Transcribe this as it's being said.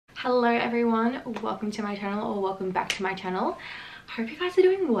Hello everyone, welcome to my channel, or welcome back to my channel. Hope you guys are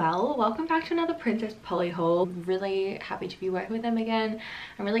doing well. Welcome back to another Princess Polly haul. Really happy to be working with them again.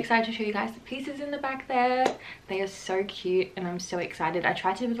 I'm really excited to show you guys the pieces in the back there. They are so cute and I'm so excited. I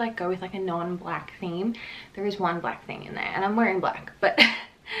tried to go with a non-black theme. There is one black thing in there and I'm wearing black, but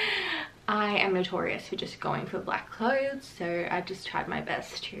I am notorious for just going for black clothes, so I just tried my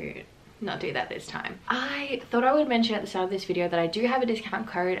best to not do that this time. I thought I would mention at the start of this video that I do have a discount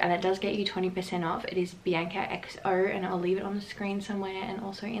code and it does get you 20% off. It is BiancaXO and I'll leave it on the screen somewhere and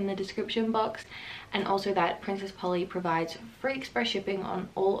also in the description box. And also that Princess Polly provides free express shipping on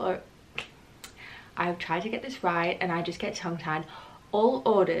all I've tried to get this right and I just get tongue-tied. All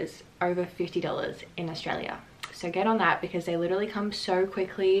orders over $50 in Australia. So get on that because they literally come so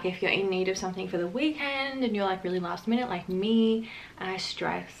quickly. If you're in need of something for the weekend and you're like really last minute like me and I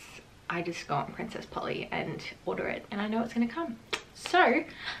stress, I just go on Princess Polly and order it and I know it's gonna come. So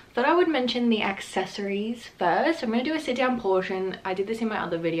thought I would mention the accessories first. I'm gonna do a sit down portion. I did this in my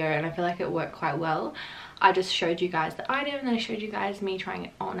other video and I feel like it worked quite well. I just showed you guys the item and then I showed you guys me trying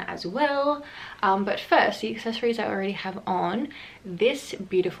it on as well. But first, the accessories I already have on. This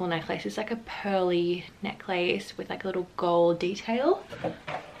beautiful necklace is like a pearly necklace with like a little gold detail. I'm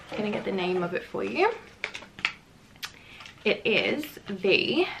gonna get the name of it for you. It is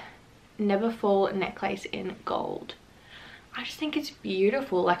the Neverfull necklace in gold. I just think it's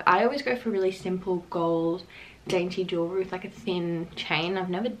beautiful. Like I always go for really simple gold dainty jewelry with like a thin chain.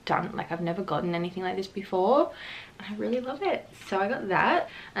 I've never gotten anything like this before and I really love it. So I got that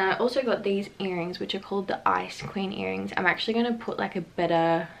and I also got these earrings which are called the Ice Queen earrings. I'm actually going to put like a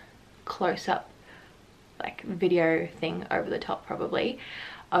better close-up like video thing over the top probably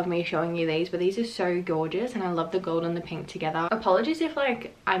of me showing you these, but these are so gorgeous and I love the gold and the pink together. Apologies if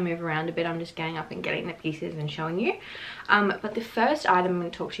like I move around a bit, I'm just getting up and getting the pieces and showing you. But the first item I'm going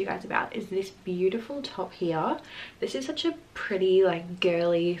to talk to you guys about is this beautiful top here. This is such a pretty like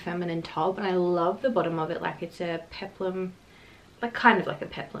girly feminine top and I love the bottom of it. Like it's a peplum, like kind of like a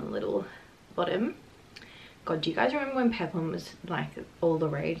peplum little bottom. God, do you guys remember when peplum was like all the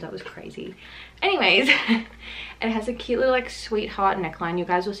rage? That was crazy. Anyways, it has a cute little like sweetheart neckline. You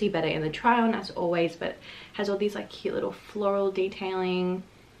guys will see better in the try on as always, but it has all these like cute little floral detailing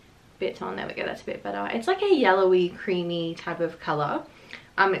bits on. There we go, that's a bit better. It's like a yellowy creamy type of color.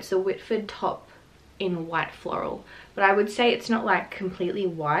 It's the Whitford top in white floral, but I would say it's not like completely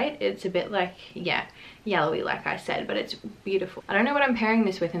white. It's a bit like, yeah, yellowy like I said, but it's beautiful. I don't know what I'm pairing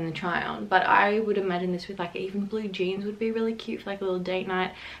this with in the try on, but I would imagine this with like even blue jeans would be really cute for like a little date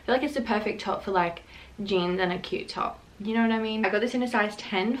night. I feel like it's the perfect top for like jeans and a cute top, you know what I mean? I got this in a size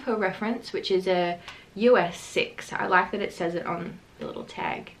 10 for reference, which is a US 6. I like that it says it on the little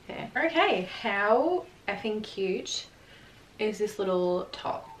tag there. Okay, how effing cute is this little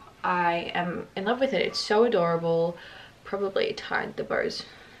top? I am in love with it. It's so adorable. Probably tied the bows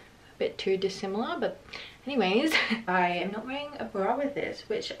a bit too dissimilar, but anyways, I am not wearing a bra with this,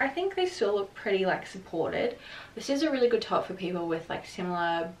 which I think they still look pretty like supported. This is a really good top for people with like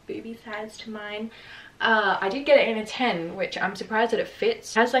similar booby size to mine. I did get it in a 10, which I'm surprised that it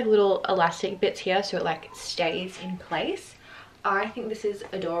fits. It has like little elastic bits here so it like stays in place. I think this is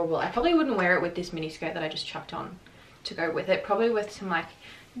adorable. I probably wouldn't wear it with this mini skirt that I just chucked on to go with it. Probably with some like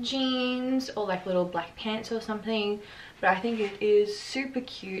jeans or like little black pants or something, but I think it is super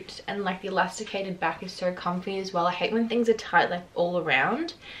cute and like the elasticated back is so comfy as well. I hate when things are tight like all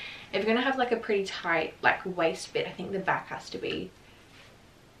around. If you're gonna have like a pretty tight like waist bit, I think the back has to be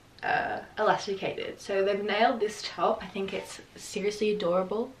elasticated. So they've nailed this top. I think it's seriously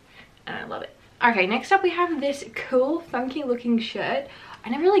adorable and I love it. Okay, next up we have this cool funky looking shirt. I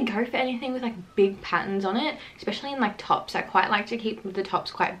never really go for anything with like big patterns on it, especially in like tops. I quite like to keep the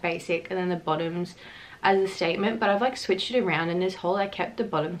tops quite basic and then the bottoms as a statement, but I've like switched it around in this haul. I kept the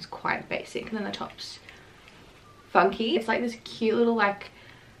bottoms quite basic and then the tops funky. It's like this cute little like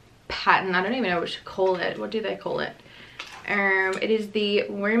pattern. I don't even know what to call it. What do they call it? It is the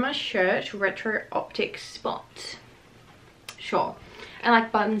Woma shirt retro optic spot. Sure. And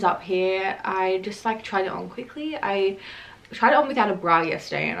like buttons up here. I just like tried it on quickly. I tried it on without a bra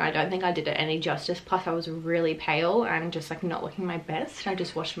yesterday and I don't think I did it any justice. Plus I was really pale and just like not looking my best. I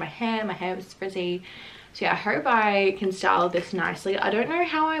just washed my hair was frizzy. So yeah, I hope I can style this nicely. I don't know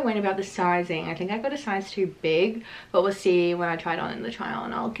how I went about the sizing. I think I got a size too big, but we'll see when I try it on in the trial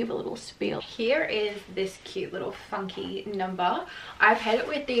and I'll give a little spiel. Here is this cute little funky number. I've had it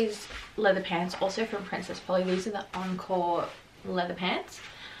with these leather pants also from Princess Polly. These are the Encore leather pants.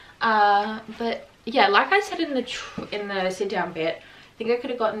 But yeah, like I said in the sit down bit, think I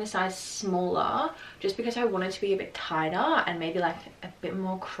could have gotten a size smaller just because I wanted to be a bit tighter and maybe like a bit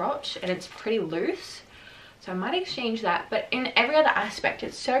more crotch, and it's pretty loose. So I might exchange that. But in every other aspect,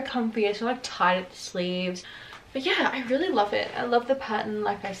 it's so comfy. It's not like tight at the sleeves. But yeah, I really love it. I love the pattern.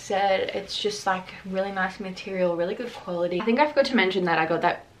 Like I said, it's just like really nice material, really good quality. I think I forgot to mention that I got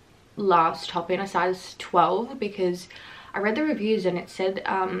that last top in a size 12 because I read the reviews and it said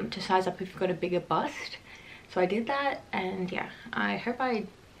to size up if you've got a bigger bust. So I did that, and yeah, I hope I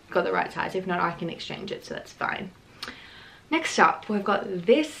got the right size. If not, I can exchange it, so that's fine. Next up, we've got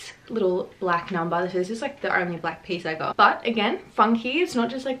this little black number. This is like the only black piece I got. But again, funky. It's not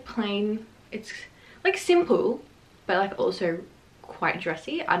just like plain. It's like simple, but like also quite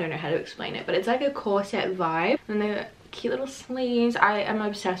dressy. I don't know how to explain it, but it's like a corset vibe. And the cute little sleeves. I am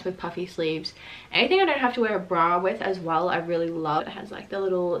obsessed with puffy sleeves. Anything I don't have to wear a bra with as well, I really love. It has like the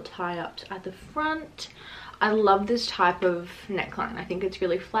little tie-ups at the front. I love this type of neckline. I think it's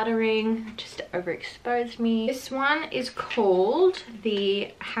really flattering, just overexposed me. This one is called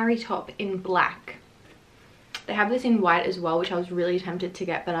the Harry top in black. They have this in white as well, which I was really tempted to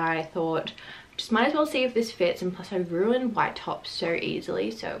get, but I thought just might as well see if this fits, and plus I ruin white tops so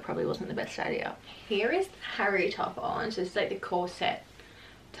easily, so it probably wasn't the best idea. Here is the Harry top on. So it's like the corset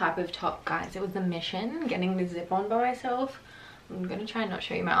type of top, guys. It was the mission getting the zip on by myself. I'm gonna try and not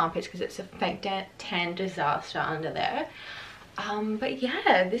show you my armpits because it's a fake tan disaster under there. But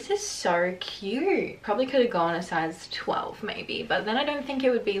yeah, this is so cute. Probably could have gone a size 12 maybe, but then I don't think it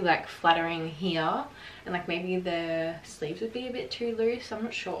would be like flattering here, and like maybe the sleeves would be a bit too loose. I'm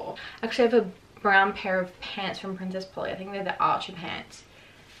not sure. Actually, I have a brown pair of pants from Princess Polly. I think they're the Archer pants.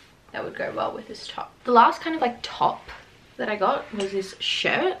 That would go well with this top. The last kind of like top that I got was this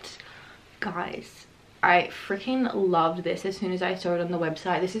shirt. Guys, I freaking loved this as soon as I saw it on the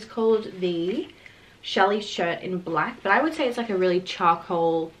website. This is called the Shelly shirt in black, but I would say it's like a really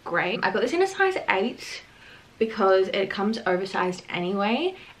charcoal grey. I got this in a size 8 because it comes oversized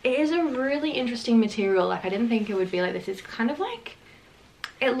anyway. It is a really interesting material. Like, I didn't think it would be like this. It's kind of like,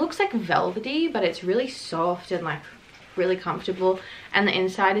 it looks like velvety, but it's really soft and like really comfortable, and the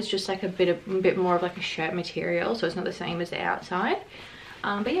inside is just like a bit more of like a shirt material, so it's not the same as the outside.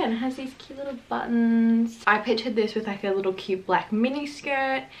 But yeah, and it has these cute little buttons. I pictured this with like a little cute black mini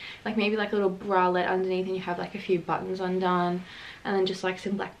skirt, like maybe like a little bralette underneath, and you have like a few buttons undone, and then just like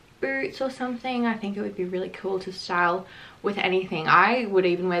some black boots or something. I think it would be really cool to style with anything. I would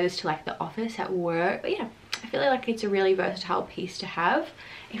even wear this to like the office at work. But yeah, I feel like it's a really versatile piece to have.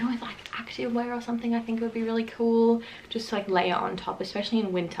 Even with like active wear or something, I think it would be really cool. Just like layer on top, especially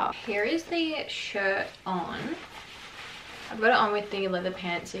in winter. Here is the shirt on. I've got it on with the leather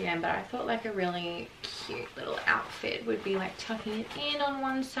pants again, but I thought like a really cute little outfit would be like tucking it in on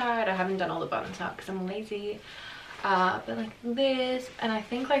one side. I haven't done all the buttons up because I'm lazy. But like this, and I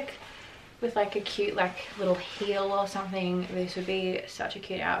think like with like a cute like little heel or something, this would be such a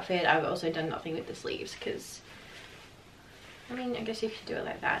cute outfit. I've also done nothing with the sleeves because, I mean, I guess you could do it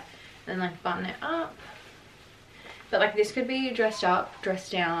like that and then like button it up. But like this could be dressed up,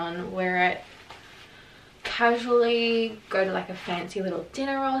 dressed down, wear it casually, go to like a fancy little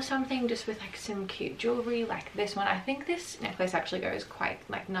dinner or something, just with like some cute jewelry like this one. I think this necklace actually goes quite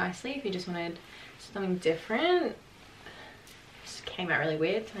like nicely if you just wanted something different. This came out really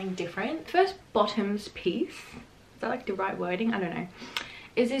weird, something different. First bottoms piece, is that like the right wording? I don't know.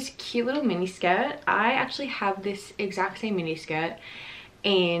 Is this cute little mini skirt. I actually have this exact same mini skirt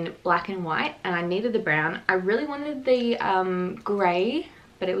in black and white, and I needed the brown. I really wanted the grey,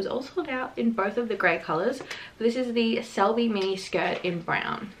 but it was all sold out in both of the grey colours. But this is the Selby mini skirt in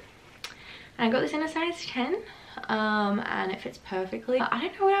brown. And I got this in a size 10, and it fits perfectly. I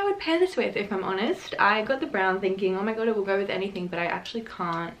don't know what I would pair this with, if I'm honest. I got the brown thinking, oh my god, it will go with anything, but I actually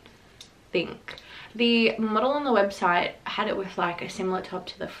can't think. The model on the website had it with like a similar top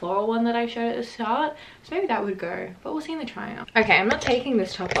to the floral one that I showed at the start, so maybe that would go, but we'll see in the tryout. Okay, I'm not taking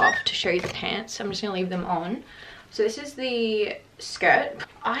this top off to show you the pants. I'm just gonna leave them on. So this is the skirt.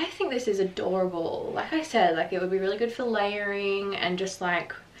 I think this is adorable. Like I said, like it would be really good for layering and just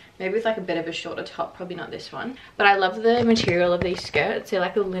like maybe with like a bit of a shorter top, probably not this one. But I love the material of these skirts. They're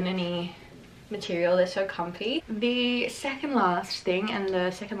like a linen-y material. They're so comfy. The second last thing, and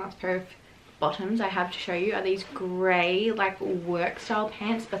the second last pair of bottoms I have to show you, are these grey like work style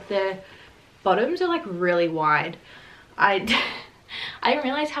pants, but the bottoms are like really wide. I didn't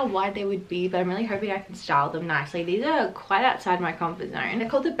realize how wide they would be, but I'm really hoping I can style them nicely. These are quite outside my comfort zone. They're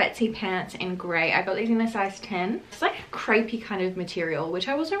called the Betsy pants in grey. I got these in a size 10. It's like a crepey kind of material, which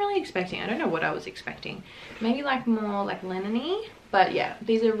I wasn't really expecting. I don't know what I was expecting. Maybe like more like linen-y, but yeah,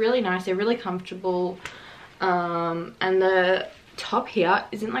 these are really nice. They're really comfortable, and the top here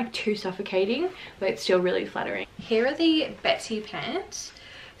isn't like too suffocating, but it's still really flattering. Here are the Betsy pants.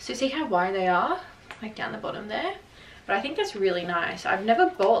 So see how wide they are, like down the bottom there? But I think that's really nice. I've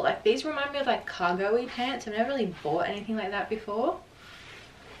never bought, like, these remind me of like cargo-y pants. I've never really bought anything like that before.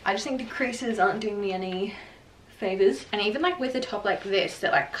 I just think the creases aren't doing me any favors. And even like with a top like this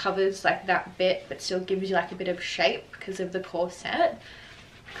that like covers like that bit but still gives you like a bit of shape because of the corset,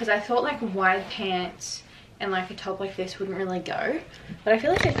 because I thought like wide pants and like a top like this wouldn't really go, but I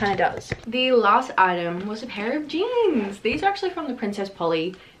feel like it kind of does. The last item was a pair of jeans. These are actually from the Princess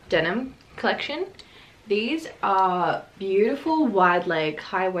Polly denim collection. These are beautiful wide leg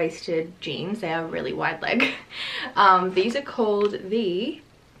high-waisted jeans. They are really wide leg. These are called the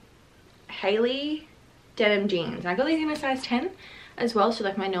Hailey denim jeans. I got these in a size 10 as well, so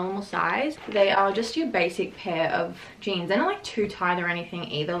like my normal size. They are just your basic pair of jeans. They're not like too tight or anything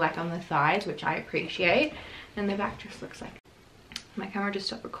either, like on the thighs, which I appreciate. And the back just looks like, my camera just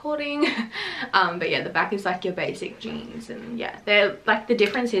stopped recording. But yeah, the back is like your basic jeans, and yeah, they're like, the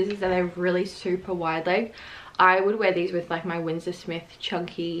difference is that they're really super wide leg. I would wear these with like my Windsor Smith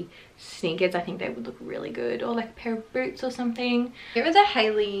chunky sneakers. I think they would look really good, or like a pair of boots or something. Here are the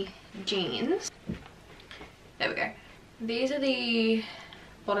Hailey jeans. There we go. These are the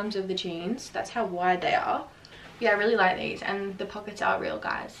bottoms of the jeans. That's how wide they are. Yeah, I really like these, and the pockets are real,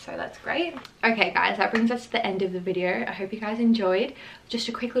 guys, so that's great. Okay guys, that brings us to the end of the video. I hope you guys enjoyed. Just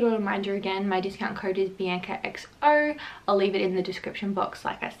a quick little reminder again, my discount code is BiancaXO. I'll leave it in the description box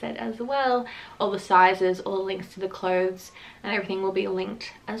like I said as well. All the sizes, all the links to the clothes and everything will be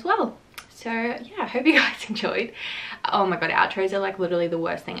linked as well. So yeah, I hope you guys enjoyed. Oh my god, outros are like literally the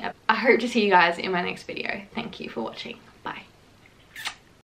worst thing ever. I hope to see you guys in my next video. Thank you for watching.